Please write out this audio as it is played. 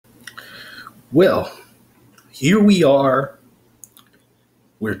Well, here we are.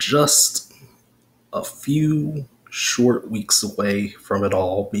 We're just a few short weeks away from it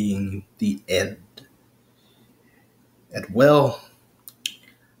all being the end. And well,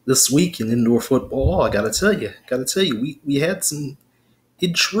 this week in indoor football, I gotta tell you, we had some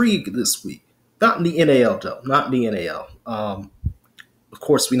intrigue this week. Not in the NAL though, not in the NAL. Of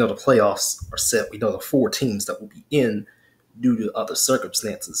course, we know the playoffs are set. We know the four teams that will be in due to other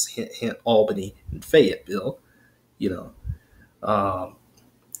circumstances. Hint, hint, Albany and Fayetteville. You know,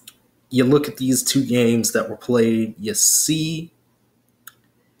 you look at these two games that were played. You see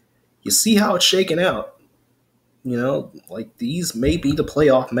how it's shaking out. Like these may be the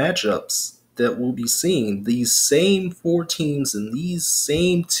playoff matchups that we'll be seeing. These same four teams in these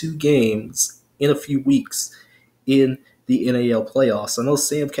same two games in a few weeks in the NAL playoffs. I know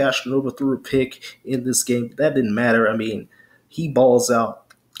Sam Castronova threw a pick in this game, but that didn't matter. I mean, he balls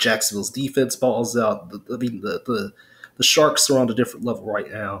out. Jacksonville's defense balls out. The Sharks are on a different level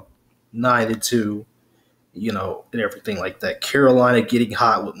right now, 9-2. And everything like that. Carolina getting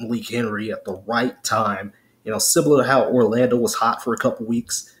hot with Malik Henry at the right time. Similar to how Orlando was hot for a couple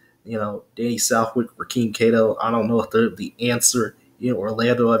weeks. Danny Southwick, Rakeem Cato. I don't know if they're the answer in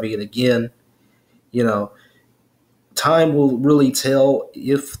Orlando. I mean, again, you know, time will really tell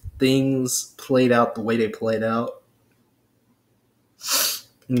if things played out the way they played out.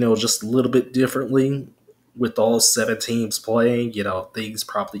 Just a little bit differently with all seven teams playing. Things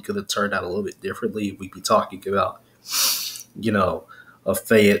probably could have turned out a little bit differently. We'd be talking about, a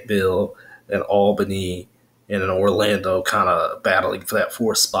Fayetteville and Albany and an Orlando kind of battling for that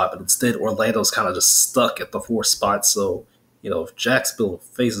fourth spot. But instead, Orlando's kind of just stuck at the fourth spot. So, if Jacksonville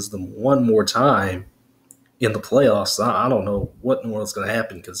faces them one more time in the playoffs, I don't know what in the world's going to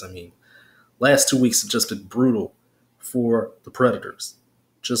happen because, last 2 weeks have just been brutal for the Predators.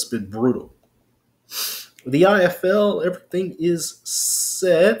 Just been brutal. The IFL, everything is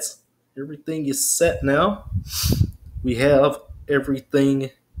set. Everything is set now. We have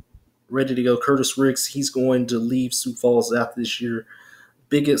everything ready to go. Curtis Riggs, he's going to leave Sioux Falls after this year.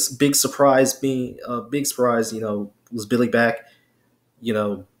 Big surprise, was Billy Back,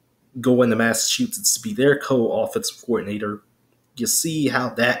 going to Massachusetts to be their co-offensive coordinator. You see how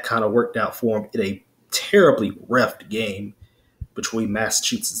that kind of worked out for him in a terribly reffed game between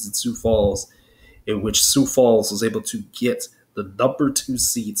Massachusetts and Sioux Falls, in which Sioux Falls was able to get the number 2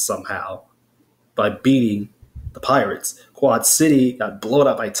 seed somehow by beating the Pirates. Quad City got blown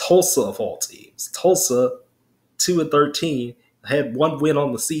out by Tulsa of all teams. Tulsa, 2-13, had one win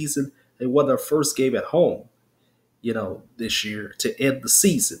on the season. They won their first game at home, this year to end the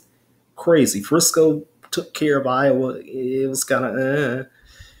season. Crazy. Frisco took care of Iowa. It was kind of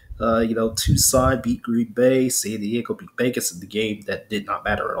Tucson beat Green Bay. San Diego beat Vegas in the game that did not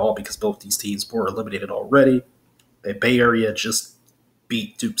matter at all because both these teams were eliminated already. The Bay Area just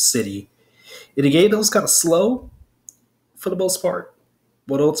beat Duke City in a game that was kind of slow for the most part.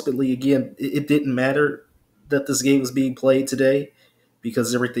 But ultimately, again, it didn't matter that this game was being played today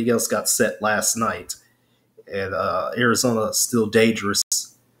because everything else got set last night. And Arizona, still dangerous,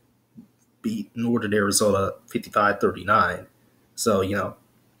 beat Northern Arizona 55-39. So,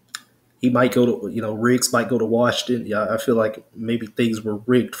 he might go to, Riggs might go to Washington. Yeah, I feel like maybe things were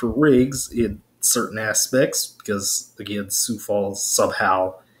rigged for Riggs in certain aspects because, again, Sioux Falls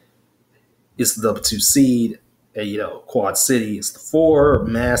somehow is the number 2 seed. And, Quad City is the 4,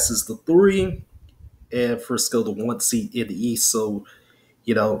 Mass is the 3, and Frisco the 1 seed in the East. So,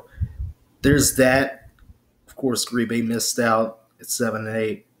 there's that. Of course, Green Bay missed out at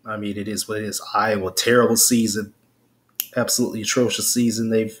 7-8. It is what it is. Iowa, terrible season. Absolutely atrocious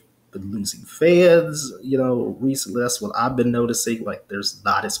season. They've been losing fans, recently. That's what I've been noticing. Like, there's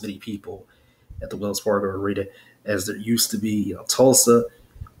not as many people at the Wells Fargo Arena as there used to be. Tulsa,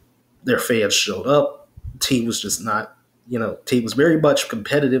 their fans showed up. Team was just not, team was very much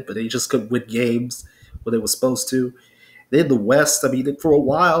competitive, but they just couldn't win games when they were supposed to. Then the West, for a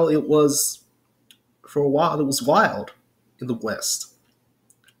while it was wild in the West.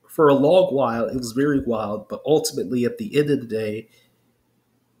 For a long while, it was very wild, but ultimately at the end of the day,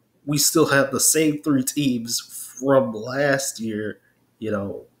 we still have the same 3 teams from last year,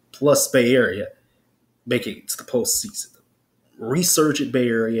 plus Bay Area, making it to the postseason. Resurgent Bay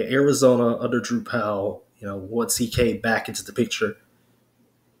Area, Arizona under Drew Powell, once he came back into the picture,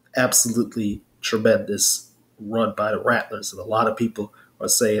 absolutely tremendous run by the Rattlers. And a lot of people are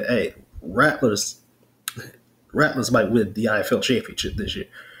saying, hey, Rattlers might win the IFL championship this year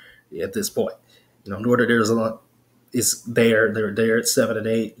at this point. Northern Arizona is there. They're there at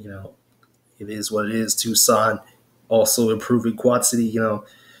 7-8. It is what it is. Tucson also improving. Quad City,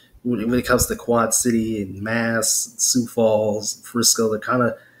 when it comes to Quad City and Mass, Sioux Falls, Frisco,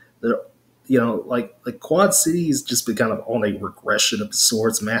 they're like Quad City has just been kind of on a regression of the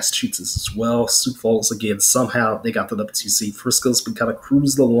sorts. Massachusetts as well. Sioux Falls again somehow they got the number 2 seed. Frisco's been kind of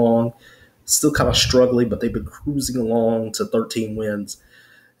cruising along, still kind of struggling, but they've been cruising along to 13 wins.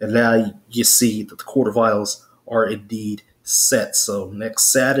 And now you see that the quarterfinals are indeed set. So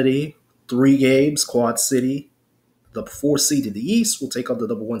next Saturday, 3 games, Quad City, the 4 seed in the East will take on the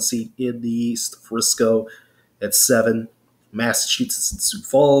number 1 seed in the East, Frisco at 7, Massachusetts and Sioux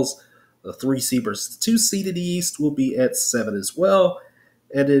Falls. The 3 seed versus the 2 seed in the East will be at 7 as well.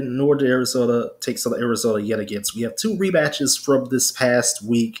 And then Northern Arizona takes on Arizona yet again. So we have 2 rematches from this past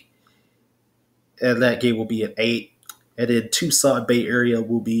week, and that game will be at 8. And then Tucson Bay Area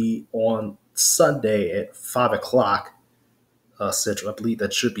will be on Sunday at 5 o'clock Central. I believe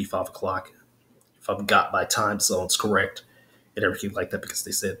that should be 5 o'clock if I've got my time zones correct and everything like that, because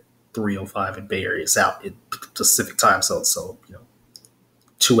they said 3:05 in Bay Area is out in Pacific time zone, so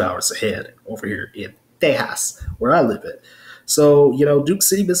 2 hours ahead over here in Tejas, where I live at. So Duke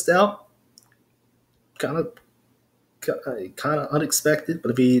City missed out, kind of unexpected,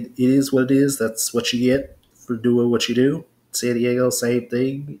 but I mean it is what it is. That's what you get for doing what you do. San Diego, same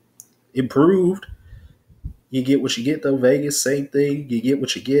thing, improved. You get what you get though. Vegas, same thing. You get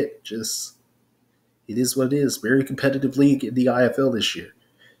what you get. Just it is what it is. Very competitive league in the IFL this year.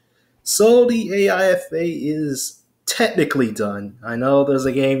 So the AIFA is technically done. I know there's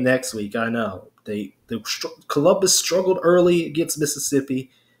a game next week. I know Columbus struggled early against Mississippi,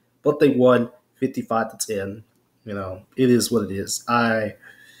 but they won 55-10. It is what it is.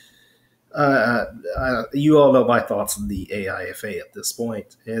 You all know my thoughts on the AIFA at this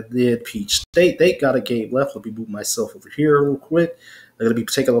point. And then Peach State, they got a game left. Let me move myself over here real quick. They're going to be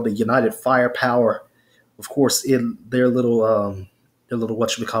taking on the United Firepower, of course, in their little their little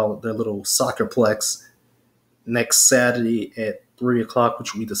soccerplex next Saturday at 3 o'clock,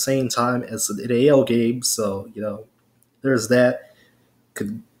 which will be the same time as the NAL game. So there's that.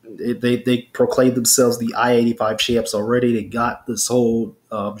 They proclaimed themselves the I-85 champs already. They got this whole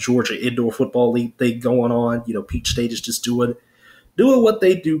Georgia Indoor Football League thing going on. Peach State is just doing what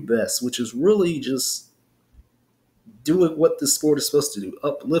they do best, which is really just doing what the sport is supposed to do,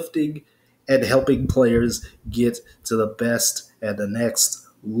 uplifting and helping players get to the best and the next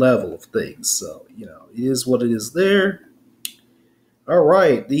level of things. So, it is what it is there. All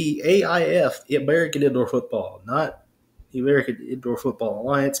right, the AIF, the American Indoor Football, not the American Indoor Football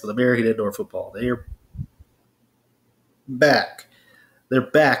Alliance, but American Indoor Football. They're back. They're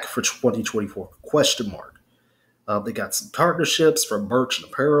back for 2024, question mark. They got some partnerships from merch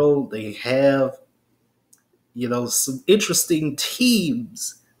and apparel. They have, some interesting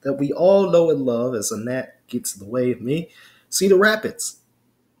teams that we all know and love, as a gnat gets in the way of me. Cedar Rapids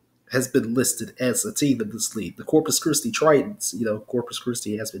has been listed as a team in this league. The Corpus Christi Tritons, Corpus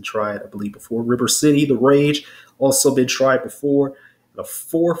Christi has been tried, I believe, before. River City, the Rage, also been tried before. The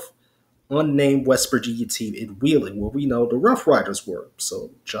 4th unnamed West Virginia team in Wheeling, where we know the Rough Riders were. So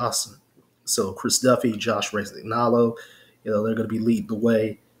Chris Duffy, Josh Resignalo, they're going to be leading the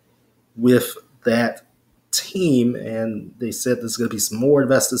way with that team, and they said there's going to be some more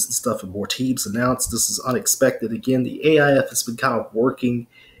investors and stuff and more teams announced. This is unexpected. Again, the AIF has been kind of working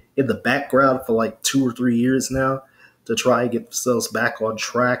in the background for like 2 or 3 years now to try and get themselves back on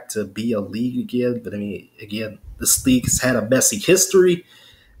track to be a league again. But I mean, again, this league has had a messy history,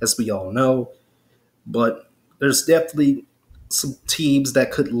 as we all know, but there's definitely some teams that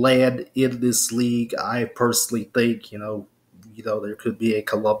could land in this league. I personally think, there could be a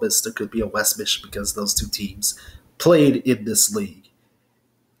Columbus, there could be a West Michigan, because those 2 teams played in this league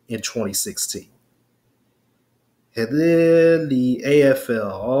in 2016. And then the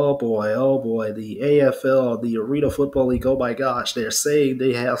AFL, oh boy, the AFL, the Arena Football League, oh my gosh, they're saying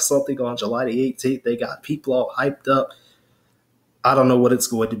they have something on July the 18th. They got people all hyped up. I don't know what it's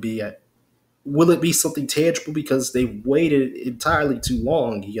going to be at. Will it be something tangible because they waited entirely too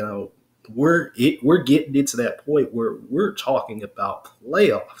long? We're getting into that point where we're talking about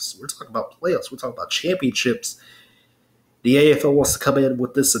playoffs. We're talking about championships. The AFL wants to come in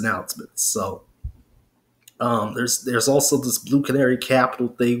with this announcement. So there's also this Blue Canary Capital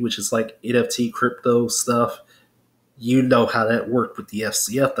thing, which is like NFT crypto stuff. You know how that worked with the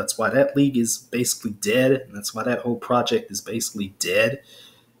FCF. That's why that league is basically dead, and that's why that whole project is basically dead.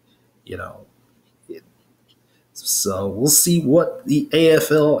 So we'll see what the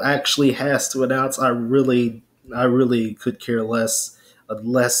AFL actually has to announce. I really could care less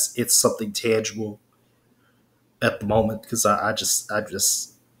unless it's something tangible at the moment, because I just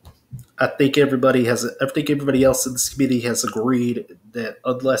I think everybody else in this committee has agreed that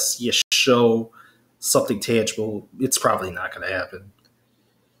unless you show something tangible, it's probably not going to happen.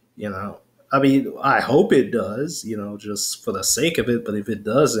 You know, I mean, I hope it does. Just for the sake of it. But if it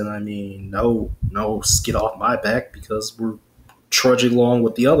doesn't, I mean, no, skid off my back because we're trudging along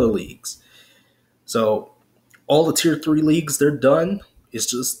with the other leagues. So all the tier three leagues, they're done. It's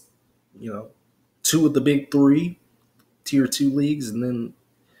just you know two of the big three tier two leagues, and then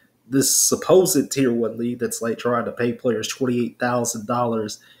this supposed tier one league that's like trying to pay players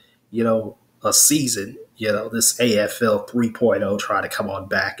 $28,000, a season. This AFL 3.0 trying to come on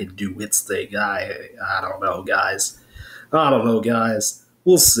back and do its thing. I don't know, guys. I don't know, guys.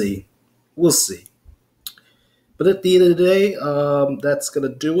 We'll see. We'll see. But at the end of the day, that's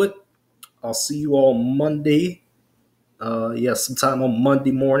gonna do it. I'll see you all Monday. Sometime on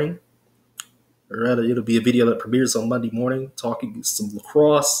Monday morning. Or rather, it'll be a video that premieres on Monday morning, talking some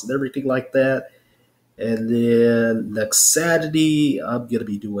lacrosse and everything like that. And then next Saturday, I'm going to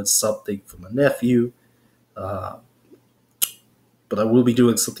be doing something for my nephew. Uh, but I will be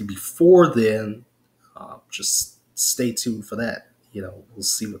doing something before then. Just stay tuned for that. We'll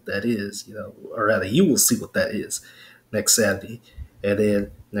see what that is, or rather, you will see what that is next Saturday. And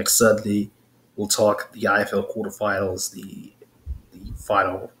then next Sunday, we'll talk the AIFA quarterfinals, the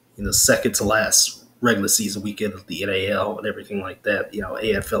final, second to last regular season weekend of the NAL and everything like that.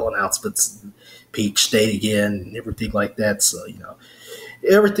 AFL announcements, Peach State again, and everything like that. So,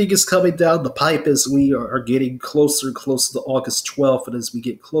 everything is coming down the pipe as we are getting closer and closer to August 12th, and as we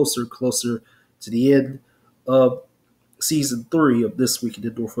get closer and closer to the end of season 3 of This Week in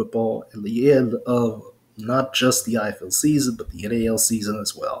Indoor Football and the end of not just the IFL season, but the NAL season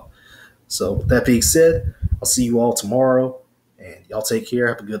as well. So, with that being said, I'll see you all tomorrow. And y'all take care.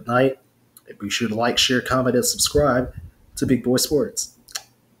 Have a good night. And be sure to like, share, comment, and subscribe to Big Boy Sports.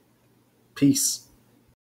 Peace.